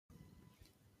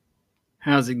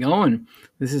How's it going?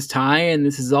 This is Ty, and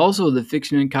this is also the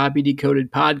Fiction and Copy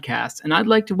Decoded podcast, and I'd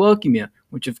like to welcome you,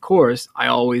 which of course I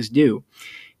always do.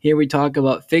 Here we talk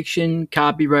about fiction,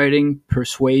 copywriting,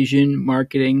 persuasion,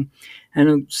 marketing,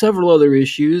 and several other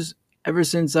issues ever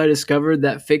since I discovered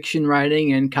that fiction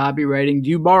writing and copywriting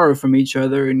do borrow from each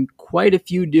other in quite a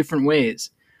few different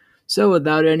ways. So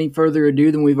without any further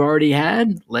ado than we've already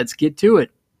had, let's get to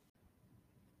it.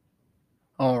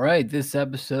 All right, this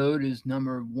episode is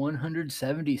number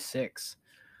 176.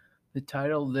 The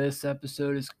title of this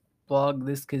episode is blog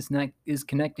this is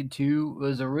connected to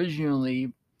was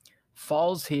originally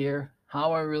Falls Here,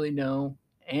 How I Really Know,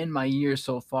 and My Year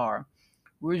So Far.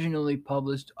 Originally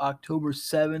published October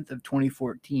 7th of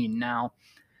 2014. Now,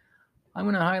 I'm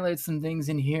going to highlight some things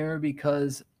in here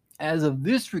because as of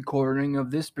this recording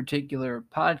of this particular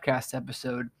podcast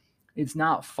episode, it's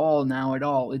not fall now at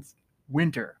all. It's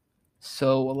winter.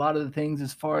 So a lot of the things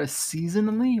as far as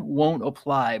seasonally won't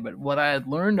apply. But what I had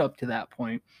learned up to that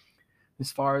point,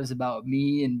 as far as about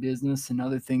me and business and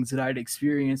other things that I'd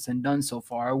experienced and done so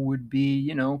far would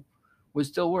be, would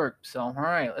still work. So, all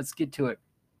right, let's get to it.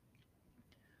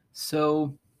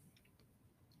 So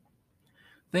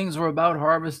things were about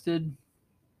harvested.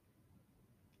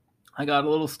 I got a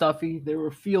little stuffy. There were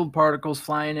field particles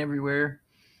flying everywhere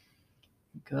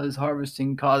because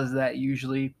harvesting causes that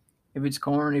usually. If it's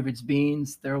corn, if it's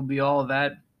beans, there will be all of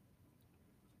that.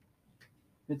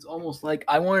 It's almost like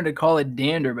I wanted to call it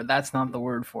dander, but that's not the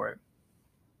word for it.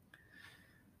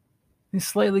 It's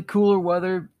slightly cooler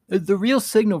weather. The real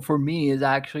signal for me is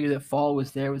actually that fall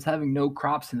was there, was having no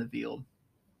crops in the field.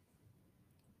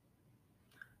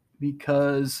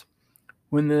 Because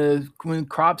when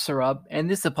crops are up, and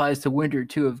this applies to winter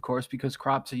too, of course, because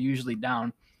crops are usually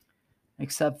down,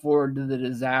 except for the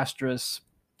disastrous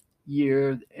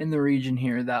year in the region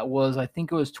here that was, I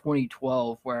think it was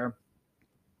 2012, where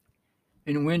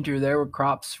in winter there were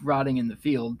crops rotting in the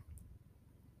field,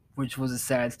 which was a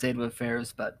sad state of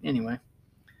affairs. But anyway,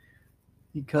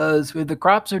 because if the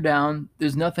crops are down,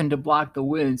 there's nothing to block the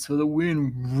wind, so the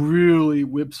wind really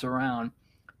whips around.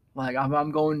 Like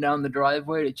I'm going down the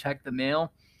driveway to check the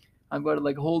mail, I'm going to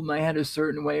like hold my head a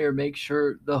certain way or make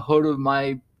sure the hood of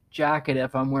my jacket,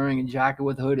 if I'm wearing a jacket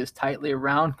with a hood, is tightly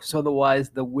around, because otherwise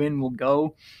the wind will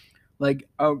go like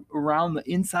around the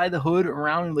inside the hood,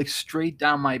 around like straight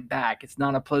down my back. It's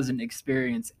not a pleasant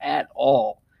experience at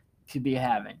all to be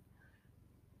having.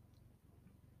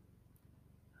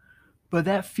 But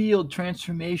that field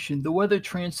transformation, the weather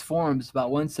transforms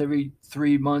about once every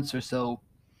 3 months or so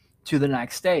to the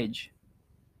next stage.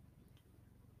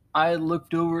 I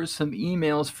looked over some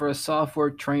emails for a software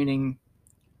training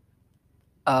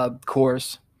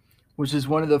course, which is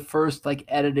one of the first like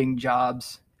editing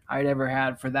jobs I'd ever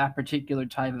had for that particular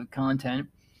type of content.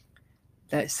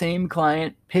 That same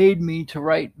client paid me to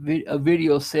write a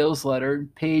video sales letter,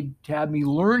 paid to have me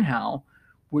learn how,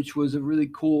 which was a really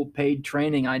cool paid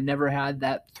training. I never had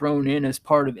that thrown in as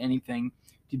part of anything,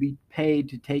 to be paid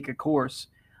to take a course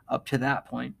up to that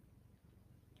point.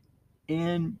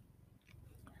 And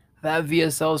that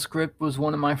VSL script was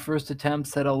one of my first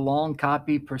attempts at a long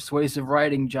copy persuasive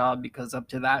writing job, because up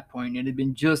to that point it had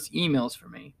been just emails for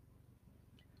me.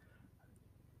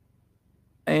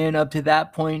 And up to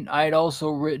that point, I had also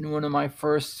written one of my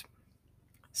first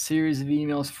series of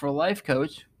emails for a life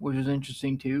coach, which was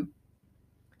interesting too.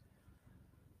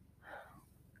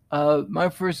 My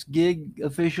first gig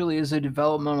officially as a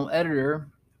developmental editor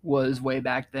was way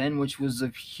back then, which was a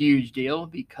huge deal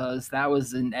because that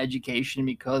was an education,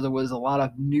 because there was a lot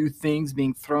of new things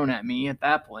being thrown at me at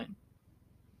that point.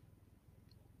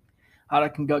 How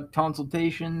to conduct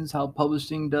consultations, how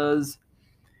publishing does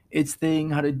its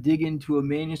thing, how to dig into a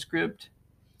manuscript.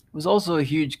 It was also a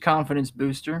huge confidence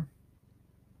booster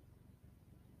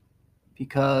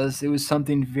because it was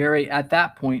something very, at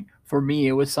that point, for me,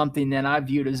 it was something that I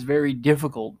viewed as very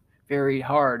difficult, very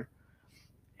hard.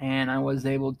 And I was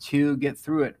able to get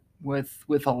through it with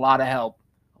a lot of help.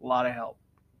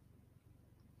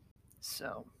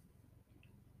 So,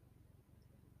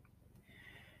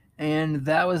 and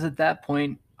that was at that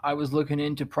point, I was looking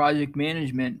into project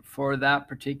management for that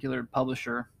particular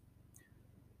publisher,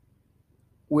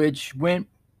 which went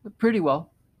pretty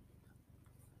well,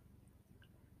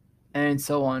 and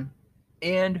so on.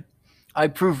 And I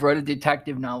proofread a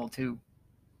detective novel too.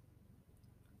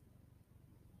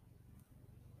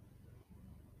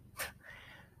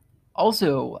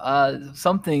 Also,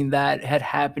 something that had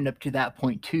happened up to that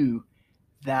point too,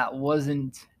 that's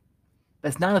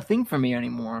not a thing for me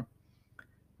anymore,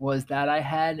 was that I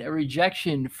had a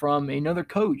rejection from another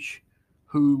coach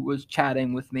who was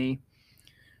chatting with me,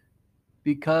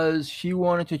 because she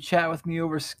wanted to chat with me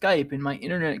over Skype and my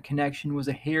internet connection was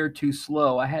a hair too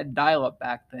slow. I had dial up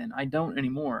back then. I don't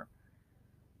anymore.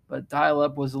 But dial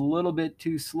up was a little bit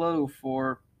too slow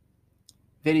for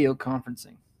video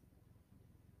conferencing.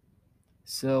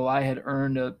 So I'd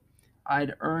earned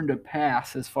a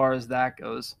pass as far as that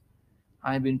goes.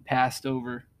 I'd been passed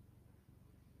over,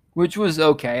 which was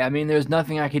okay. I mean, there's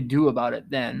nothing I could do about it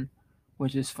then,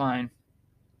 which is fine.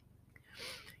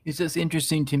 It's just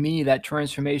interesting to me, that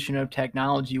transformation of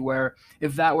technology, where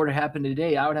if that were to happen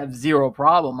today, I would have zero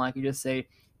problem. I could just say,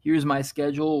 here's my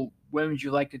schedule. When would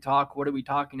you like to talk? What are we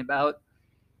talking about?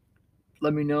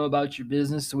 Let me know about your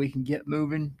business so we can get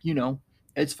moving.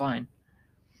 It's fine.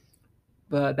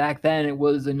 But back then it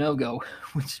was a no-go,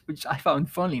 which I found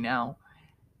funny now.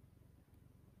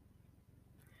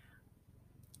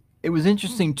 It was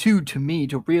interesting too to me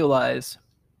to realize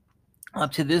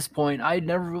up to this point I'd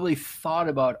never really thought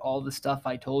about all the stuff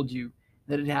I told you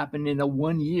that had happened in a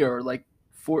 1 year, like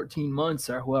 14 months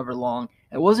or however long.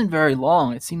 It wasn't very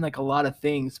long. It seemed like a lot of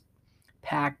things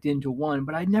packed into one,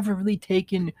 but I'd never really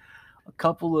taken a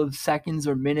couple of seconds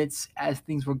or minutes as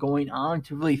things were going on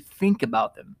to really think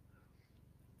about them,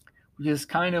 which is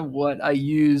kind of what I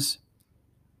use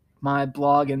my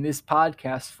blog and this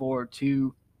podcast for,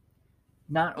 to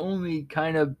not only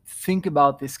kind of think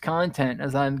about this content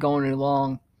as I'm going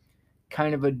along,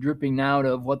 kind of a dripping out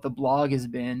of what the blog has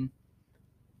been,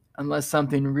 unless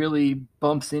something really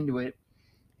bumps into it.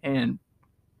 And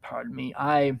pardon me,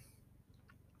 I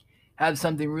have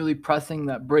something really pressing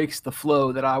that breaks the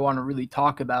flow that I want to really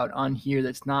talk about on here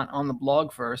that's not on the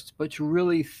blog first, but to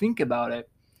really think about it,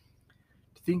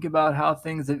 to think about how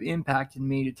things have impacted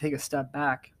me, to take a step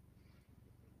back,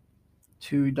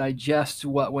 to digest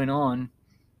what went on,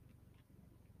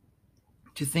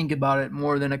 to think about it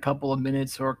more than a couple of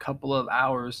minutes or a couple of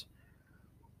hours,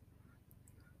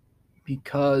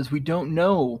 because we don't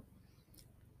know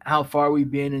how far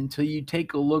we've been until you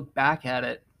take a look back at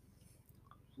it.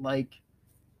 Like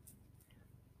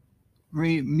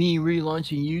me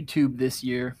relaunching YouTube this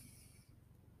year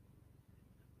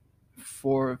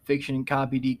for Fiction and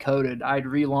Copy Decoded, I'd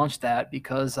relaunched that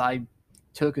because I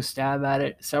took a stab at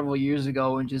it several years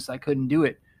ago and I couldn't do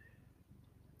it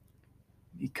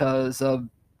because of,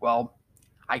 well,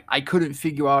 I couldn't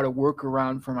figure out a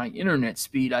workaround for my internet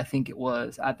speed, I think it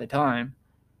was at the time,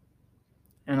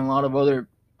 and a lot of other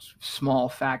small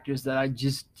factors that I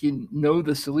just didn't know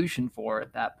the solution for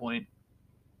at that point.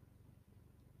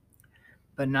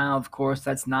 But now, of course,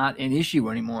 that's not an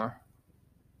issue anymore.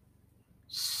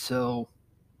 So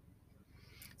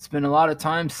it's been a lot of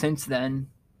time since then,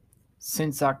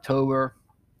 since October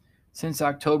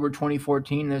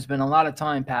 2014. There's been a lot of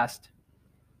time passed,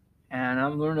 and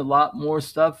I've learned a lot more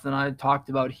stuff than I talked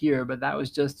about here, but that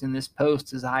was just in this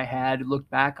post as I had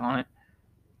looked back on it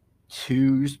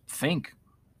to think,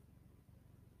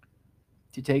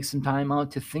 to take some time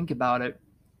out to think about it.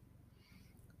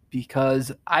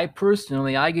 Because I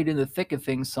get in the thick of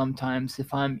things sometimes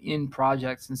if I'm in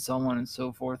projects and so on and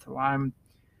so forth, where I'm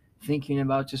thinking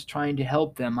about just trying to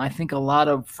help them. I think a lot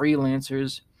of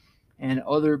freelancers and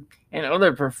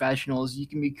other professionals, you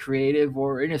can be creative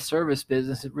or in a service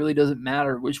business, it really doesn't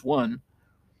matter which one,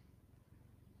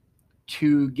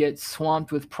 to get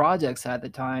swamped with projects at the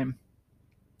time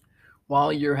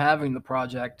while you're having the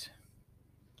project,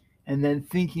 and then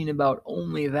thinking about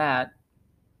only that.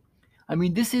 I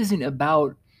mean, this isn't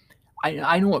about,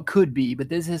 I know it could be, but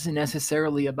this isn't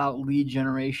necessarily about lead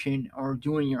generation or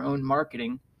doing your own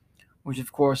marketing, which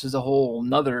of course is a whole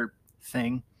nother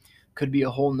thing. Could be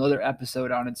a whole nother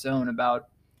episode on its own about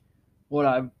what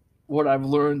I've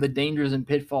learned, the dangers and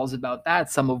pitfalls about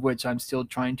that, some of which I'm still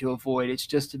trying to avoid. It's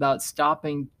just about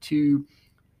stopping to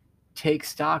take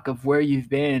stock of where you've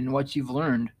been, what you've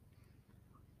learned.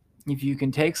 If you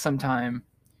can take some time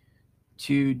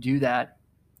to do that,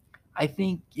 I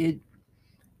think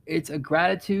it's a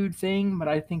gratitude thing, but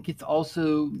I think it's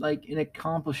also like an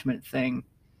accomplishment thing,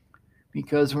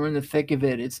 because we're in the thick of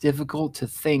it. It's difficult to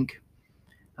think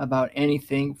about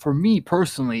anything. For me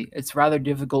personally, it's rather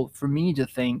difficult for me to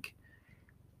think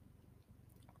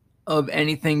of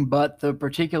anything but the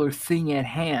particular thing at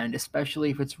hand, especially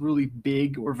if it's really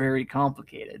big or very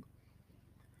complicated.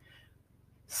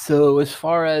 So as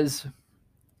far as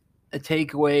a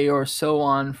takeaway or so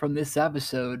on from this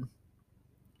episode,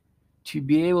 to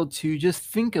be able to just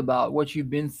think about what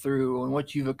you've been through and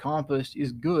what you've accomplished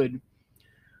is good,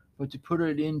 but to put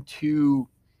it into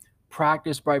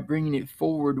practice by bringing it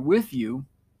forward with you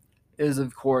is,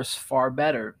 of course, far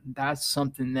better. That's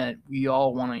something that we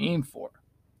all want to aim for.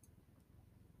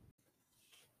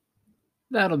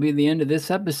 That'll be the end of this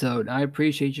episode. I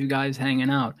appreciate you guys hanging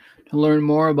out. To learn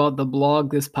more about the blog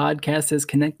this podcast is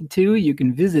connected to, you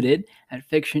can visit it at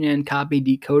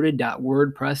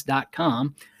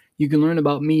fictionandcopydecoded.wordpress.com. You can learn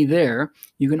about me there.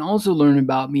 You can also learn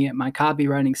about me at my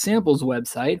copywriting samples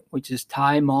website, which is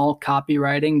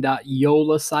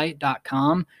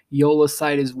tymallcopywriting.yolasite.com.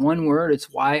 Yolasite is one word. It's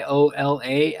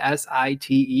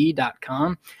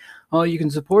YOLASITE.com. You can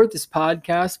support this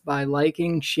podcast by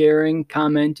liking, sharing,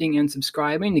 commenting, and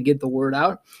subscribing to get the word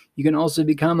out. You can also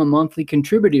become a monthly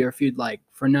contributor if you'd like.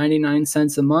 For 99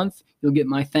 cents a month, you'll get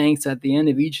my thanks at the end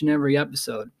of each and every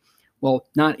episode. Well,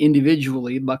 not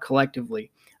individually, but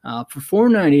collectively. For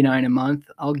 $4.99 a month,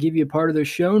 I'll give you part of the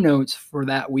show notes for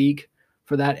that week,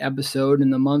 for that episode, in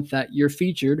the month that you're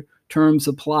featured. Terms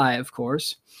apply, of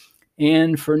course.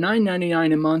 And for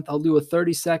 $9.99 a month, I'll do a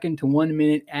 30-second to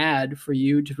 1-minute ad for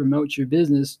you to promote your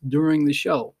business during the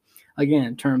show.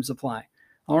 Again, terms apply.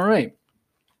 All right.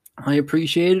 I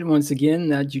appreciate it once again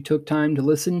that you took time to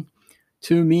listen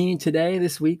to me today,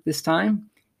 this week, this time.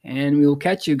 And we will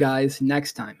catch you guys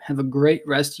next time. Have a great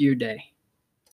rest of your day.